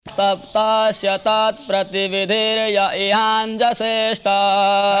तप्तस्य तत्प्रतिविधिर्य इहाञ्जसेष्टा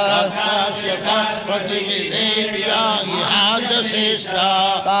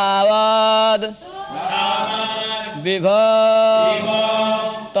तावद् विभो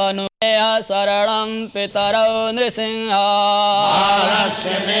तनुमेह शरणं पितरौ नृसिंहा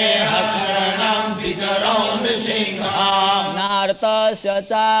नार्तस्य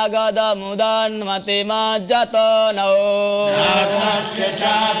चागदमुदन्मतिमज्जतो नौ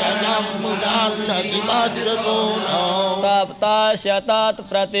तप्तस्य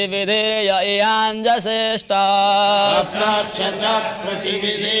तत्प्रतिविधिर्य इहाञ्जसेष्टा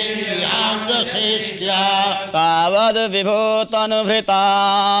तावद्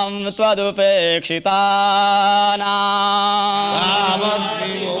विभूतनुभृतां त्वदुपेक्षितानां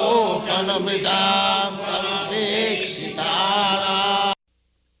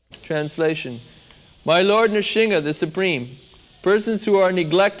Translation. My Lord Nrsimha, the Supreme, persons who are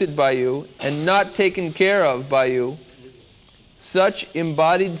neglected by you and not taken care of by you, such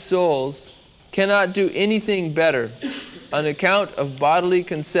embodied souls cannot do anything better on account of bodily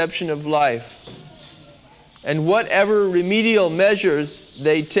conception of life. And whatever remedial measures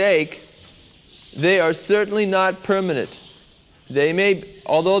they take, they are certainly not permanent.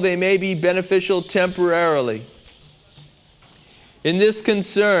 Although they may be beneficial temporarily. In this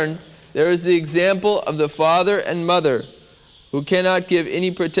concern, there is the example of the father and mother who cannot give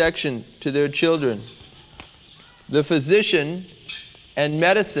any protection to their children. The physician and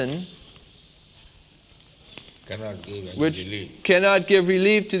medicine cannot give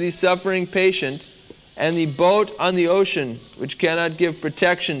relief to the suffering patient, and the boat on the ocean which cannot give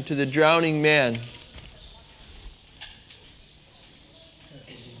protection to the drowning man.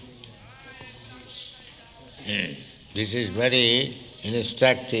 This is very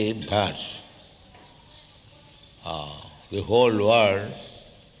instructive verse. The whole world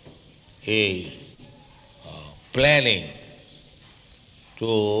is planning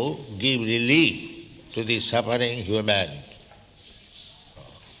to give relief to the suffering human.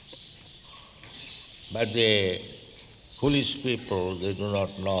 But the foolish people, they do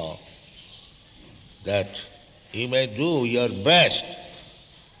not know that you may do your best,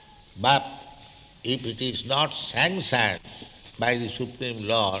 but if it is not sanctioned by the Supreme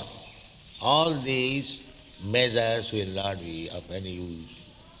Lord, all these measures will not be of any use.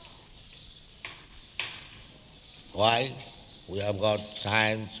 Why? We have got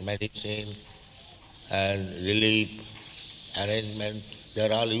science, medicine, and relief, arrangement. They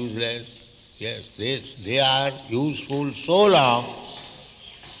are all useless. Yes, they are useful so long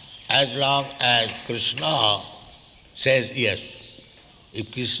as Krishna says yes.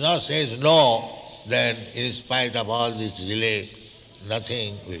 If Krishna says no, then in spite of all this delay,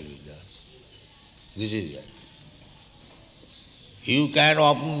 nothing will be done. This is it. You can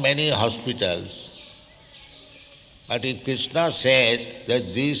open many hospitals, but if Krishna says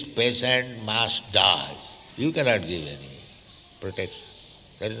that this patient must die, you cannot give any protection.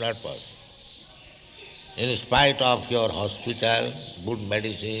 That is not possible. In spite of your hospital, good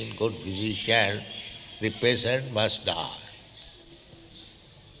medicine, good physician, the patient must die.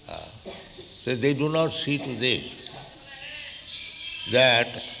 So they do not see to this, that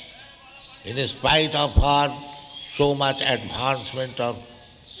in spite of our so much advancement of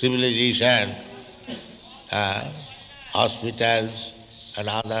civilization, hospitals and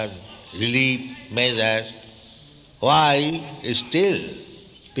other relief measures, why still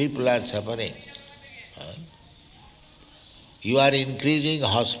people are suffering? You are increasing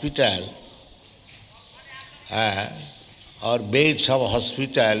hospital or beds of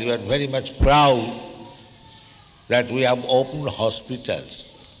hospital, you are very much proud that we have opened hospitals.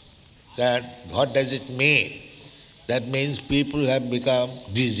 That what does it mean? That means people have become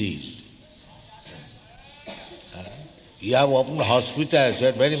diseased. You have opened hospitals, you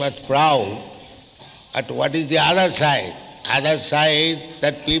are very much proud. But what is the other side? Other side,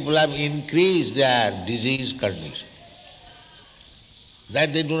 that people have increased their disease condition.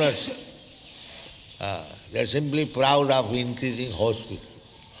 That they do not see. They are simply proud of increasing hospital.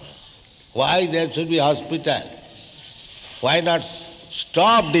 Why there should be hospital? Why not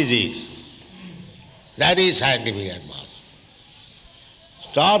stop disease? That is scientific advance.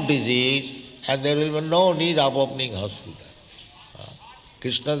 Stop disease and there will be no need of opening hospital.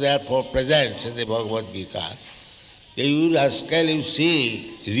 Krishna therefore presents in the Bhagavad Gita, you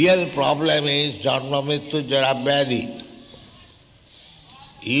see, real problem is Janma Mrityu Jara Vyadhi.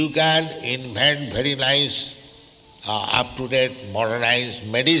 You can invent very nice, up-to-date, modernized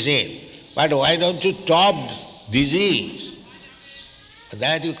medicine, but why don't you stop disease?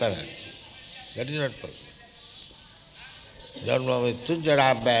 That you cannot. That is not possible. Janma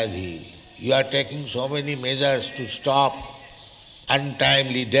Mrityunjara Vyadhi. You are taking so many measures to stop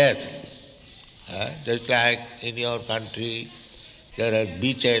untimely death. Just like in your country, there are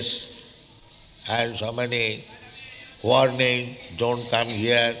beaches and so many warning, don't come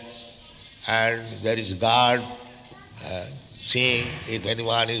here, and there is guard seeing if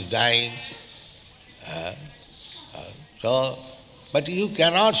anyone is dying. Uh, so, but you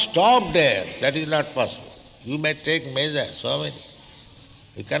cannot stop there. That is not possible. You may take measures, so many.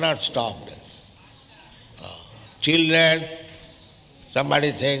 You cannot stop there. Children,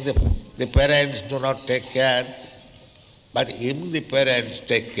 somebody thinks the parents do not take care, but if the parents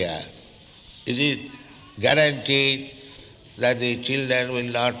take care, is it guaranteed that the children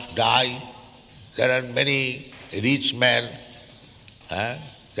will not die? There are many rich men,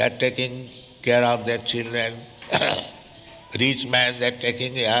 they are taking care of their children. Rich men, they are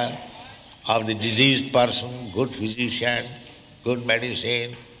taking care of the diseased person, good physician, good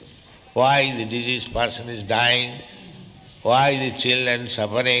medicine. Why the diseased person is dying? Why the children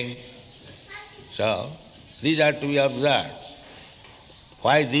suffering? So, these are to be observed.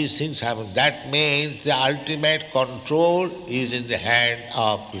 Why these things happen? That means the ultimate control is in the hand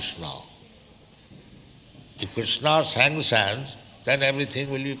of Krishna. If Krishna sanctions, then everything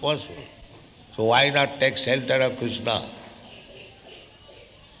will be possible. So why not take shelter of Krishna?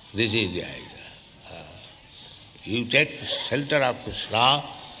 This is the idea. You take shelter of Krishna,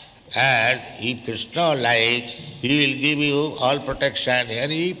 and if Krishna likes, He will give you all protection,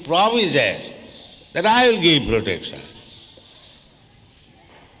 and He promises that I will give protection.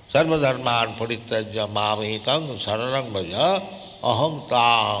 Sarvadharman parityajya mamekam saranam bhaja aham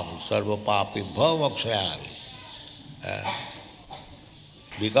tam sarva papibhyo mokshayami.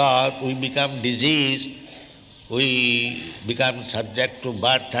 Because we become diseased, we become subject to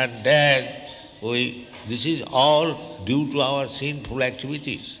birth and death, this is all due to our sinful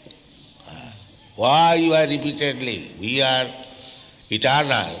activities. Why you are repeatedly, we are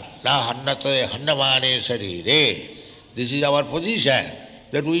eternal, na hannate hannamane sarire. This is our position,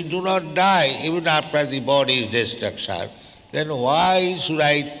 that we do not die even after the body's destruction. Then why should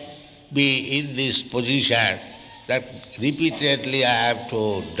I be in this position that repeatedly I have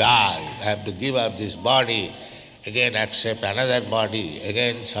to die, I have to give up this body, again accept another body,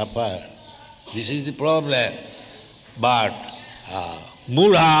 again suffer? This is the problem. But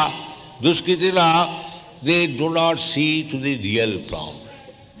Mudha, Duskitina, they do not see to the real problem.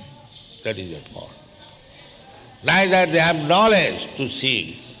 That is the point. Neither they have knowledge to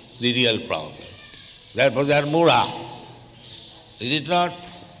see the real problem. Therefore they are Mudha. Is it not?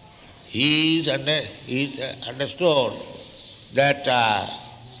 He is understood that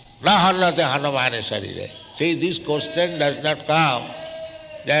na hannate hannamane sarire. See, this question does not come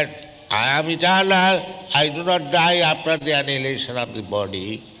that I am eternal, I do not die after the annihilation of the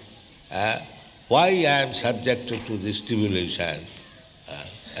body. Why I am subjected to this tribulation?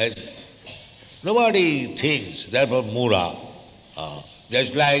 Nobody thinks, therefore Mura.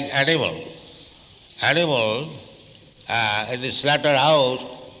 Just like animal. Animal in the slaughterhouse,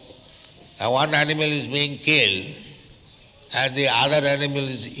 one animal is being killed and the other animal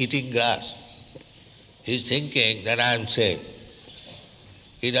is eating grass. He is thinking that I am safe.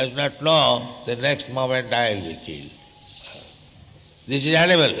 He does not know the next moment I will be killed. This is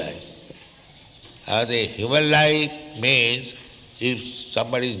animal life. The human life means if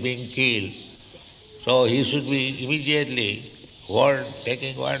somebody is being killed, so he should be immediately warned,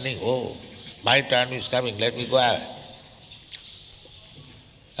 taking warning, oh, my turn is coming, let me go away.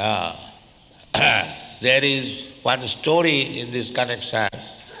 There is one story in this connection.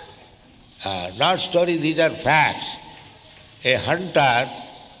 Not story, these are facts. A hunter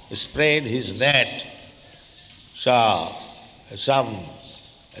spread his net, so some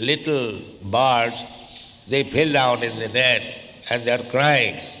little birds, they fell down in the net and they are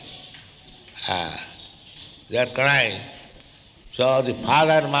crying. They are crying. So the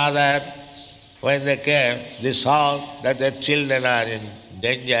father, mother, when they came, they saw that their children are in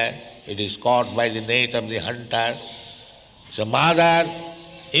danger. It is caught by the net of the hunter. So mother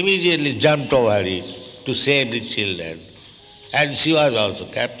immediately jumped over it to save the children. And she was also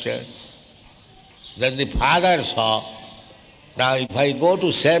captured. Then the father saw, now if I go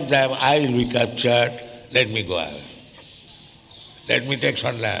to save them, I will be captured. Let me go away. Let me take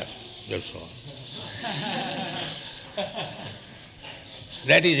some nap. That's all.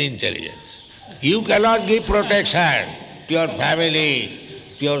 That is intelligence. You cannot give protection to your family,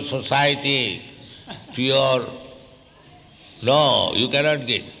 to your society, to your... No, you cannot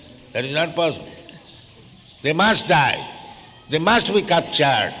give. That is not possible. They must die. They must be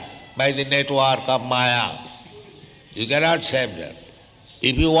captured by the network of Maya. You cannot save them.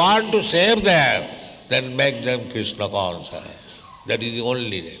 If you want to save them, then make them Krishna conscious. That is the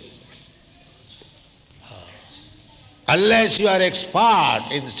only way. Unless you are expert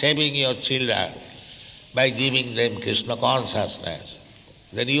in saving your children by giving them Krishna consciousness,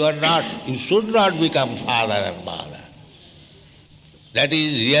 then you should not become father and mother. That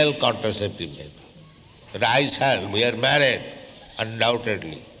is real contraceptive method. But we are married,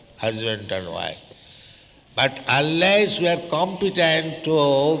 undoubtedly, husband and wife. But unless we are competent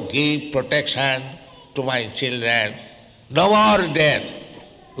to give protection to my children, no more death,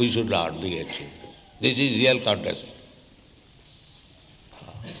 we should not beget children. This is real contraceptive.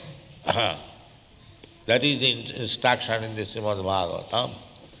 That is the instruction in the Srimad Bhagavatam.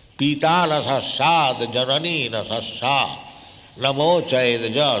 Pita nasasya janani nasasya namo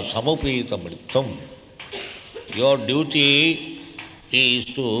chayadaja samupita mritum. Your duty is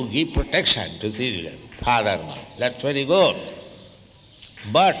to give protection to children, father, mother. That's very good.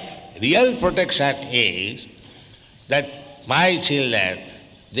 But real protection is that my children,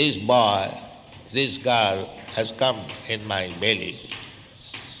 this boy, this girl has come in my belly.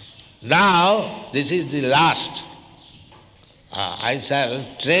 Now, this is the last. I shall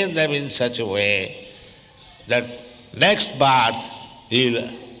train them in such a way that next birth he will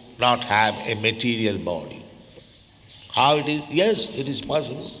not have a material body. How it is? Yes, it is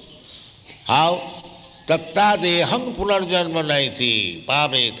possible. How? Tatta dehang punarjanma naiti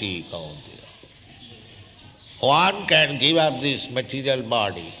pameti kaunteya. One can give up this material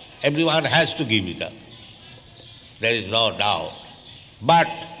body. Everyone has to give it up. There is no doubt. But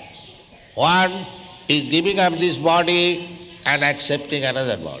one is giving up this body and accepting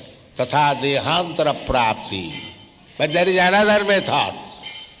another body. Tatha dehantara prapti. But there is another method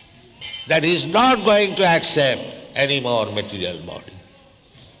that he is not going to accept any more material body.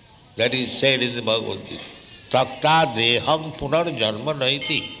 That is said in the Bhagavad Gita. Takta deham punar janma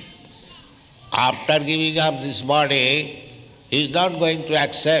naiti. After giving up this body, he is not going to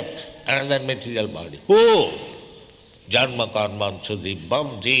accept another material body. Who? Janma karman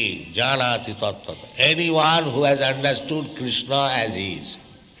sudibam ji janati tattva. Anyone who has understood Krishna as he is.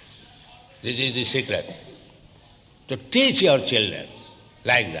 This is the secret. To teach your children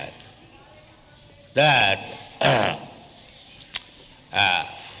like that. That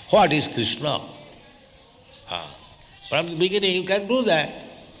what is Krishna? From the beginning you can do that.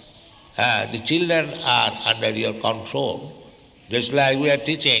 The children are under your control. Just like we are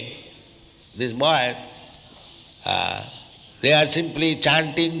teaching these boys, they are simply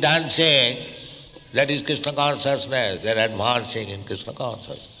chanting, dancing. That is Krishna consciousness. They are advancing in Krishna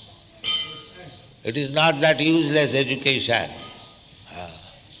consciousness. It is not that useless education.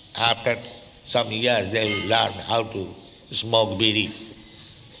 After some years they will learn how to smoke bidi.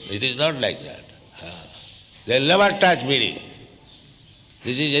 It is not like that. They will never touch bidi.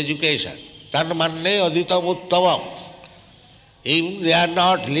 This is education. Tanmanne aditam uttavam. Even they are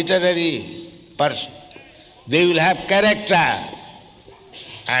not literary person. They will have character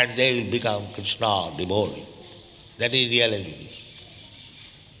and they will become Krishna devotee. That is real education.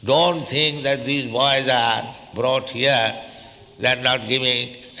 Don't think that these boys are brought here, they are not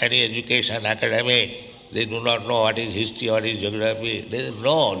giving any education, academic. They do not know what is history, what is geography. They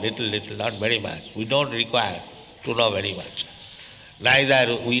know little, not very much. We don't require to know very much.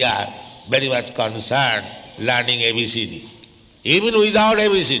 Neither we are very much concerned learning ABCD. Even without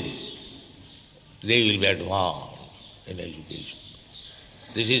ABCD, they will be advanced in education.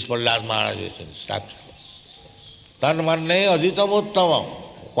 This is Prahlad Maharaj's instruction. Tanmanne aditam uttamam.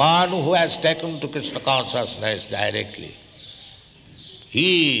 One who has taken to Krishna consciousness directly,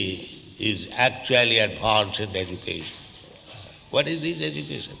 he is actually advanced in education. What is this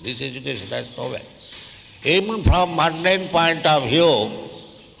education? This education has no value. Even from mundane point of view,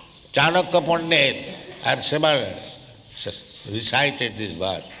 Chanakya Pandit and Simar recited this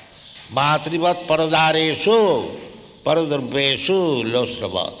verse. Matrivat paradareshu paradarbeshu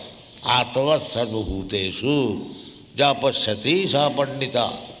lostravat atvat sarvabhuteshu japasyati sa pandita.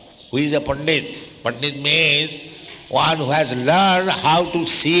 Who is a pandit? Pandit means one who has learned how to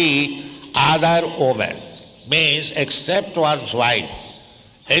see other women. Means except one's wife.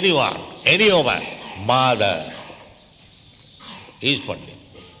 Anyone, any woman, mother is pandit.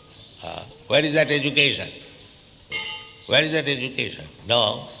 Where is that education? Where is that education?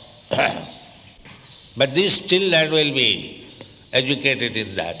 No. But these children will be educated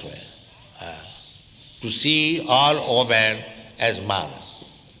in that way. To see all women as mother.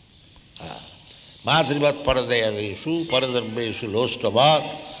 Matrivat paradayaveshu, paradarbeshu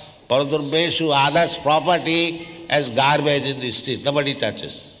lostavat, paradarbeshu others' property as garbage in the street. Nobody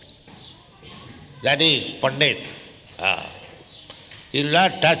touches. That is Pandit. He will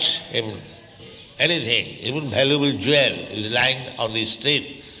not touch him anything, even valuable jewel is lying on the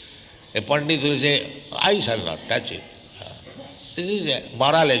street. A Pandit will say, I shall not touch it. This is a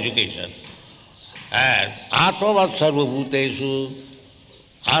moral education. And Atmavat Sarvabhuteshu,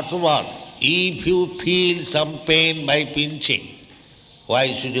 Atmavat, if you feel some pain by pinching,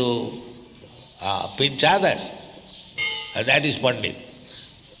 why should you pinch others? That is Pandit.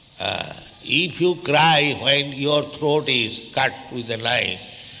 If you cry when your throat is cut with a knife,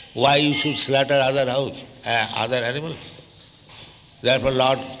 why you should slaughter other animals? Therefore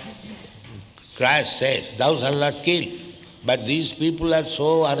Lord Christ says, thou shalt not kill. But these people are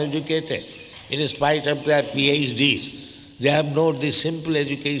so uneducated, in spite of their PhDs, they have not the simple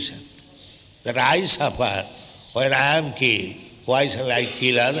education. That I suffer when I am killed, why shall I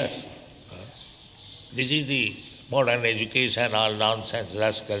kill others? This is the modern education, all nonsense,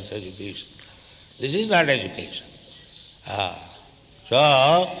 rascals education. This is not education.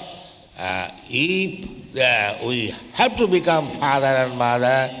 If we have to become father and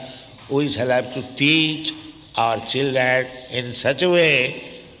mother, we shall have to teach our children in such a way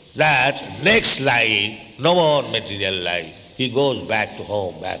that next life, no more material life, he goes back to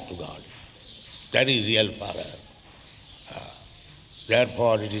home, back to God. That is real father.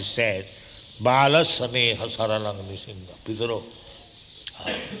 Therefore it is said, Balasaneha saranang nisingha pitaro.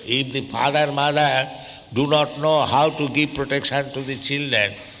 If the father and mother do not know how to give protection to the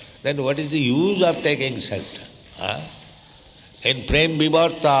children, then what is the use of taking shelter? In Prem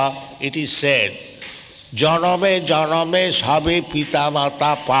Vivarta it is said, Janame janame sabe pita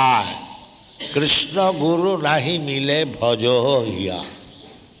mata pay, Krishna guru nahi mile bhajo hiya.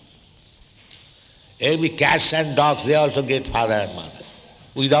 Every cats and dogs, they also get father and mother.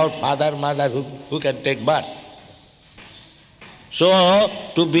 Without father and mother, who can take birth? So,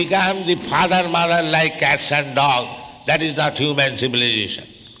 to become the father and mother like cats and dogs, that is not human civilization.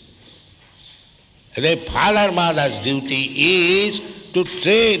 The father and mother's duty is to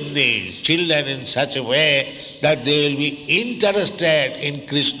train the children in such a way that they will be interested in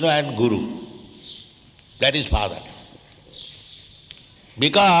Krishna and Guru. That is father.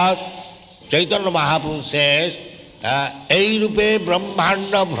 Because Chaitanya Mahaprabhu says, Ei rupe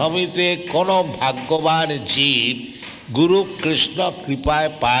brahmanda bhramite kono bhagyavan jeev Guru Krishna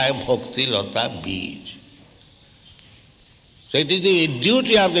kripaye paye bhakti lata bij. So it is the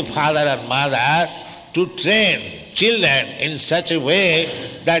duty of the father and mother to train children in such a way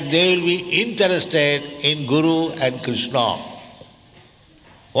that they will be interested in Guru and Krishna.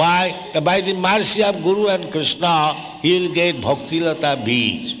 Why? By the mercy of Guru and Krishna, he will get bhakti lata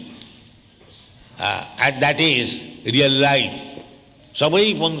bij. And that is real life.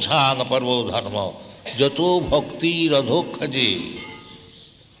 Sabai pangsang parvo dharma jato bhakti radhokhaji.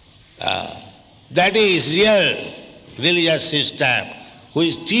 That is real religious system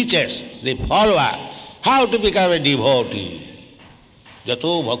which teaches the follower how to become a devotee.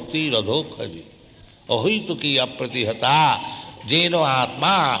 Jato bhakti radhokhaji. Ahituki apratihata jeno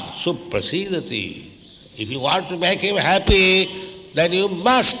atma suprasidati. If you want to make him happy, then you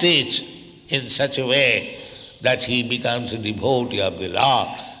must teach in such a way that he becomes a devotee of the Lord.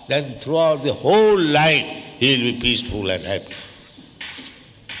 Then throughout the whole life he will be peaceful and happy.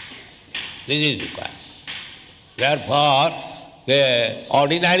 This is required. Therefore, the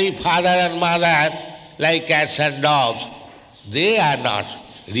ordinary father and mother, like cats and dogs, they are not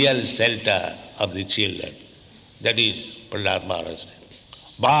real shelter of the children. That is Prahlad Maharaj said.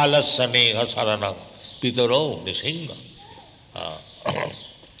 Balas saneha saranam pitaro nisingha.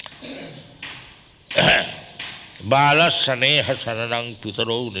 Balas saneha saranam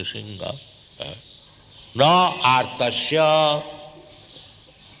pitaro nisingha. No artasya.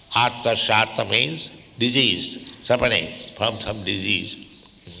 Artasya means diseased, suffering from some disease.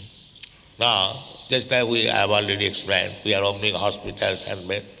 Now, just like we have already explained, we are opening hospitals and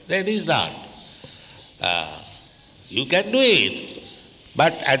beds. That is not. You can do it,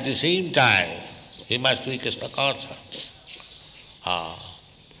 but at the same time, he must be Krishna conscious.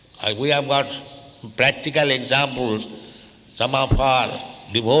 We have got practical examples. Some of our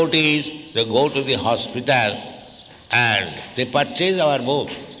devotees, they go to the hospital and they purchase our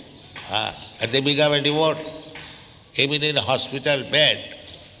books and they become a devotee. Even in a hospital bed,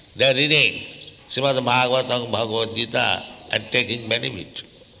 they are reading Srimad Bhagavatam, Bhagavad Gita and taking benefit.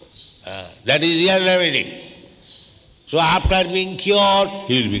 That is real remedy. So after being cured,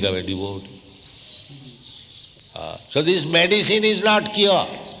 he will become a devotee. So this medicine is not cure.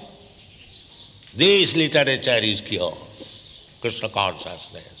 This literature is cure. Krishna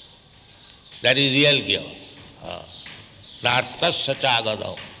consciousness. That is real cure. Nartasya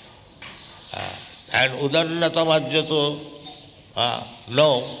chagadam. and udannatam ajyato,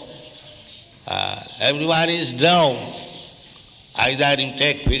 no. Everyone is down. Either you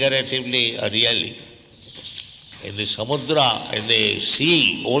take figuratively or really. In the samudra, in the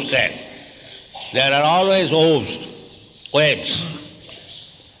sea, ocean, there are always waves.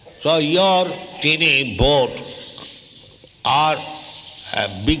 So your teeny boat or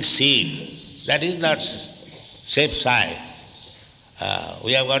a big sea, that is not safe side.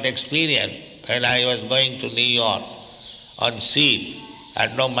 We have got experience. When I was going to New York on sea, I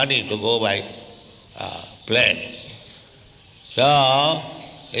had no money to go by plane. So,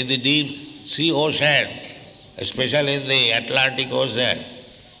 in the deep sea ocean, especially in the Atlantic Ocean,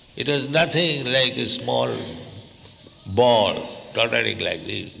 it was nothing like a small ball tottering like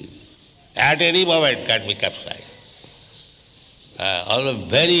this. At any moment can be capsized. Although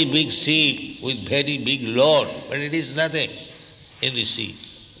very big sea with very big load, but it is nothing in the sea.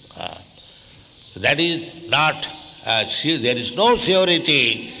 That is not there is no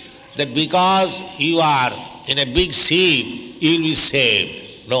surety that because you are in a big sea, you will be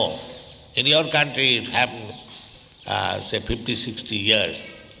saved. No. In your country it happened, say 50, 60 years.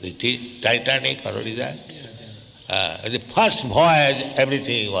 The Titanic, or what is that? The first voyage,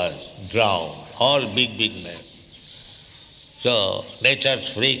 everything was drowned, all big men. So nature's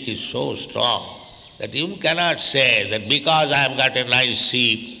freak is so strong that you cannot say that because I have got a nice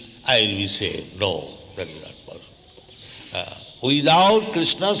ship, I will be saved. No, that is not possible. Without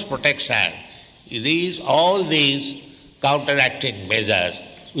Krishna's protection, all these counteracting measures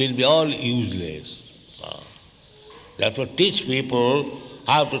will be all useless. Therefore teach people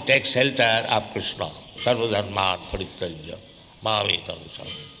how to take shelter of Krishna. Sarvadharman parityajya mamekam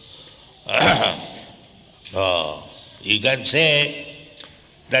saranam. You can say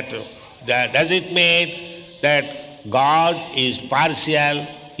that does it mean that God is partial,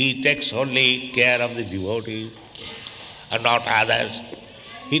 He takes only care of the devotees and not others?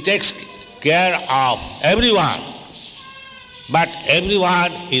 He takes care of everyone, but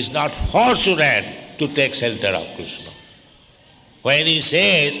everyone is not fortunate to take shelter of Krishna. When He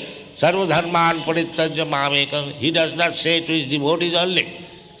says, Sarvadharman parityajya mamekam, He does not say to His devotees only.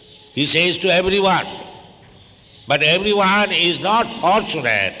 He says to everyone. But everyone is not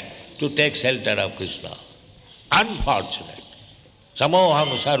fortunate to take shelter of Krishna. Unfortunate.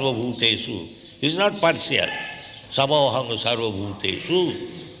 Samoham sarvabhutesu is not partial. Samoham sarvabhutesu.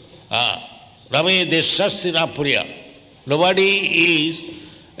 Rame deshasthi na priya. Nobody is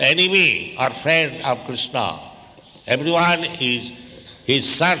enemy or friend of Krishna. Everyone is his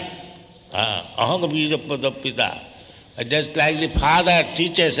son. Aham vidapadappita. Just like the father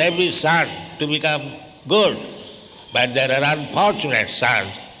teaches every son to become good. But there are unfortunate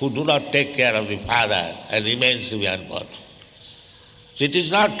sons who do not take care of the father and remains to be unfortunate. So it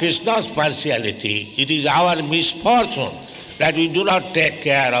is not Krishna's partiality, it is our misfortune that we do not take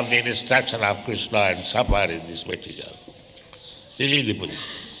care of the instruction of Krishna and suffer in this material. This is the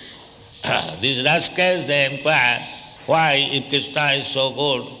position. These rascals, they inquire, why, if Krishna is so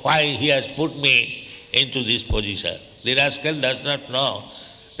good, why He has put me into this position? The rascal does not know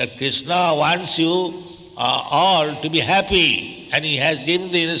that Krishna wants you all to be happy, and He has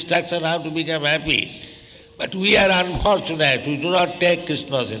given the instruction how to become happy. But we are unfortunate, we do not take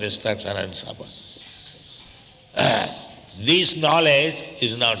Krishna's instruction and suffer. This knowledge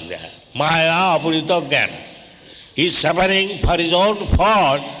is not there. Maya apurita jnana. He is suffering for his own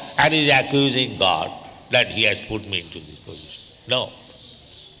fault and is accusing God that He has put me into this position. No.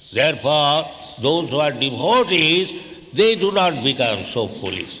 Therefore, those who are devotees, they do not become so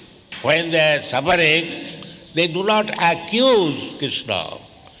foolish. When they are suffering, they do not accuse Krishna.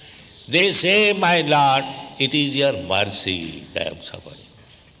 They say, my Lord, it is your mercy that I am suffering.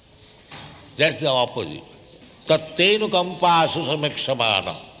 That's the opposite. Tattenu kampa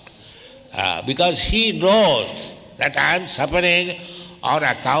susameksamana. Because he knows that I am suffering on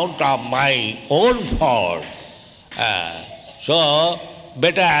account of my own fault. So,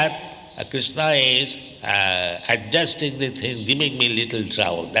 better Krishna is adjusting the thing, giving me little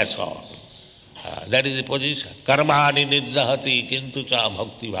trouble, that's all. That is the position. Karmani niddhahati kintu cha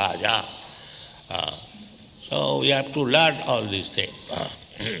bhakti bhaja. So we have to learn all these things.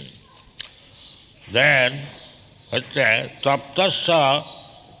 Then, taptasya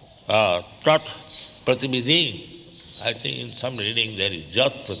tat pratividhi. I think in some reading there is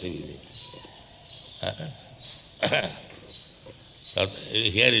jat pratividhi.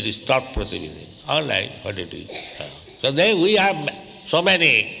 Here it is tat pratividhi. All right, what it is. So then we have so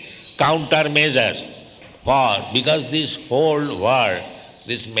many countermeasures because this whole world,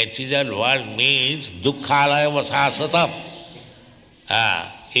 this material world means dukkhalaya vasasatam.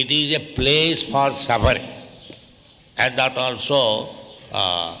 it is a place for suffering, and that also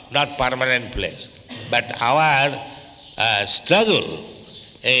not permanent place. But our struggle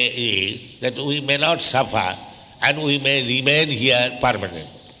is that we may not suffer and we may remain here permanently.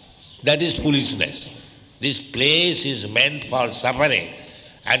 That is foolishness. This place is meant for suffering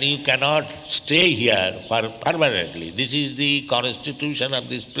and you cannot stay here for permanently. This is the constitution of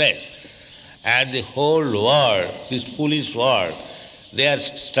this place. And the whole world, this foolish world, they are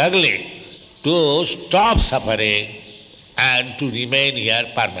struggling to stop suffering and to remain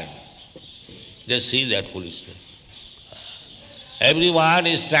here permanently. Just see that foolishness. Everyone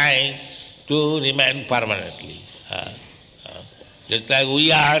is trying to remain permanently. Just like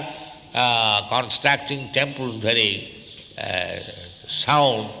we are constructing temples very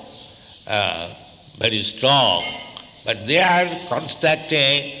sound, very strong, but they are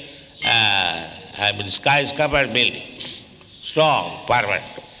constructing skyscraper building, strong, permanent.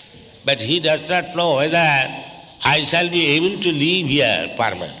 But he does not know whether I shall be able to live here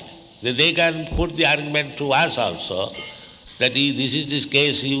permanently. They can put the argument to us also that this is this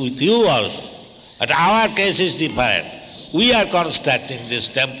case with you also. But our case is different. We are constructing this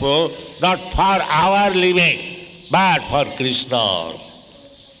temple not for our living, but for Krishna.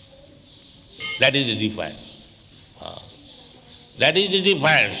 That is the difference. That is the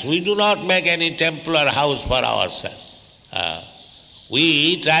difference. We do not make any temple or house for ourselves.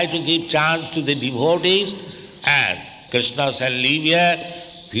 We try to give chance to the devotees, and Krishna shall live here.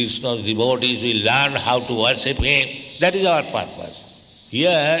 Krishna's devotees will learn how to worship him. That is our purpose.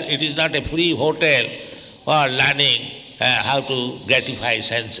 Here it is not a free hotel for learning how to gratify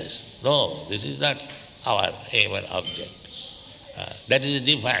senses. No, this is not our aim and object. That is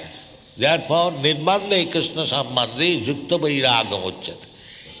the difference. Therefore, Nirbandhe Krishna Sambandhe Yukta Vairagam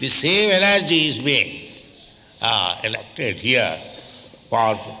Uchyate. The same energy is being elected here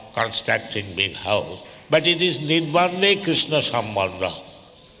for constructing big house, but it is Nirbandhe Krishna Sambandha.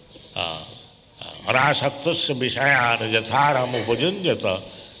 Arasaktasya Vishayana Jatharam Upajunjata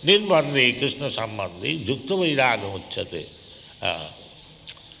Nirbandhe Krishna Sambandhe Yukta Vairagam Uchyate.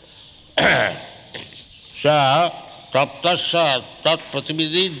 Sa taptasya tat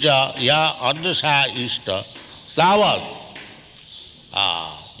pratividijya ya andasa ishta savad.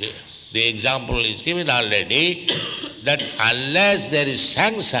 The example is given already that unless there is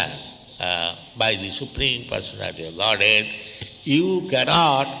sanction by the Supreme Personality of Godhead, you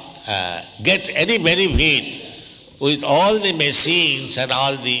cannot get any benefit with all the machines and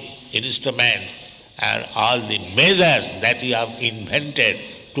all the instruments and all the measures that you have invented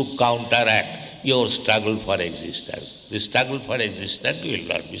to counteract your struggle for existence. The struggle for existence will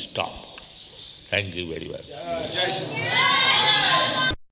not be stopped. Thank you very much.